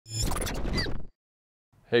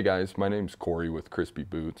Hey guys, my name's Corey with Crispi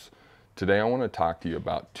Boots. Today I want to talk to you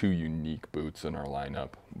about two unique boots in our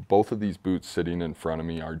lineup. Both of these boots sitting in front of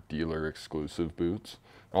me are dealer exclusive boots.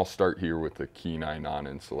 I'll start here with the Kenai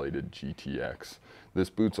non-insulated GTX. This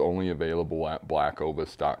boot's only available at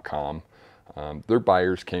blackovis.com. Their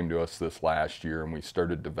buyers came to us this last year and we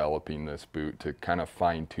started developing this boot to kind of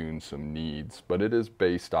fine-tune some needs, but it is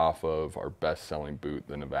based off of our best-selling boot,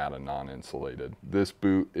 the Nevada non-insulated. This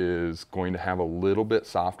boot is going to have a little bit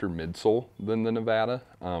softer midsole than the Nevada.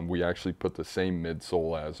 We actually put the same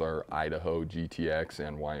midsole as our Idaho GTX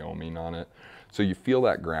and Wyoming on it, so you feel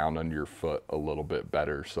that ground under your foot a little bit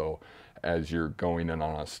better. So as you're going in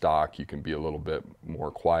on a stock, you can be a little bit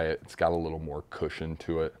more quiet. It's got a little more cushion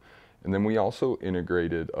to it. And then we also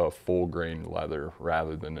integrated a full grain leather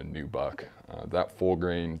rather than a nubuck. That full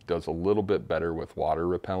grain does a little bit better with water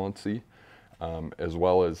repellency, as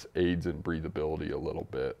well as aids in breathability a little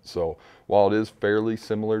bit. So while it is fairly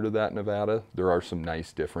similar to that Nevada, there are some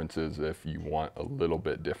nice differences if you want a little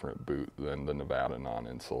bit different boot than the Nevada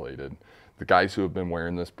non-insulated. The guys who have been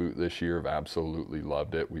wearing this boot this year have absolutely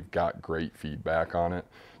loved it. We've got great feedback on it.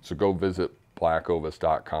 So go visit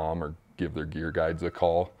blackovis.com or give their gear guides a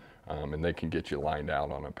call. And they can get you lined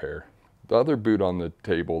out on a pair. The other boot on the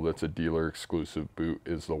table that's a dealer exclusive boot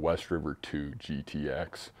is the West River 2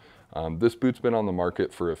 GTX. This boot's been on the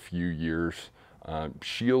market for a few years.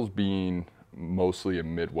 Scheels, being mostly a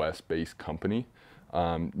Midwest based company,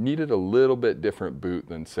 needed a little bit different boot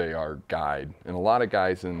than say our Guide. And a lot of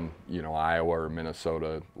guys in Iowa or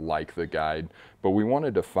Minnesota like the Guide, but we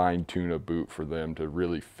wanted to fine tune a boot for them to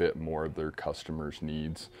really fit more of their customers'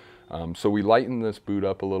 needs. So we lightened this boot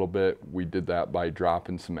up a little bit. We did that by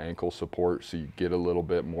dropping some ankle support so you get a little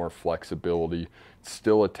bit more flexibility. It's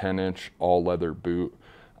still a 10-inch all leather boot.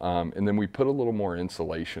 And then we put a little more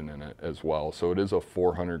insulation in it as well. So it is a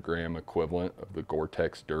 400-gram equivalent of the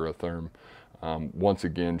Gore-Tex Duratherm. Once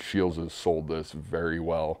again, Scheels has sold this very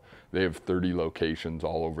well. They have 30 locations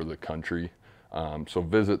all over the country. So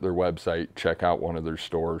visit their website, check out one of their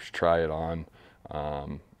stores, try it on,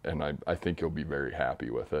 and I think you'll be very happy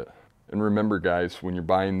with it. And remember guys, when you're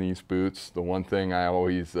buying these boots, the one thing I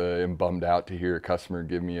always am bummed out to hear a customer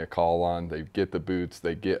give me a call on, they get the boots,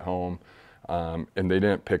 they get home, and they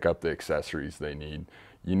didn't pick up the accessories they need.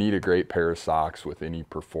 You need a great pair of socks with any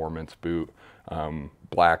performance boot.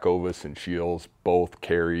 Blackovis and Scheels both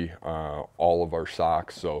carry all of our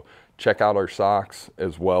socks, so check out our socks,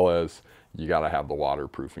 as well as you got to have the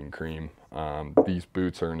waterproofing cream. These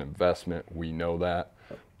boots are an investment, we know that,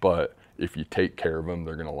 but if you take care of them,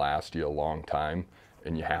 they're going to last you a long time,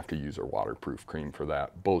 and you have to use our waterproof cream for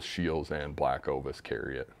that. Both Scheels and Blackovis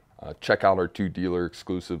carry it. Check out our two dealer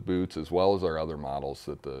exclusive boots, as well as our other models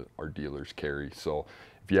that our dealers carry. So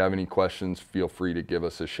if you have any questions, feel free to give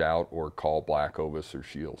us a shout or call Blackovis or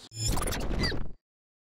Scheels.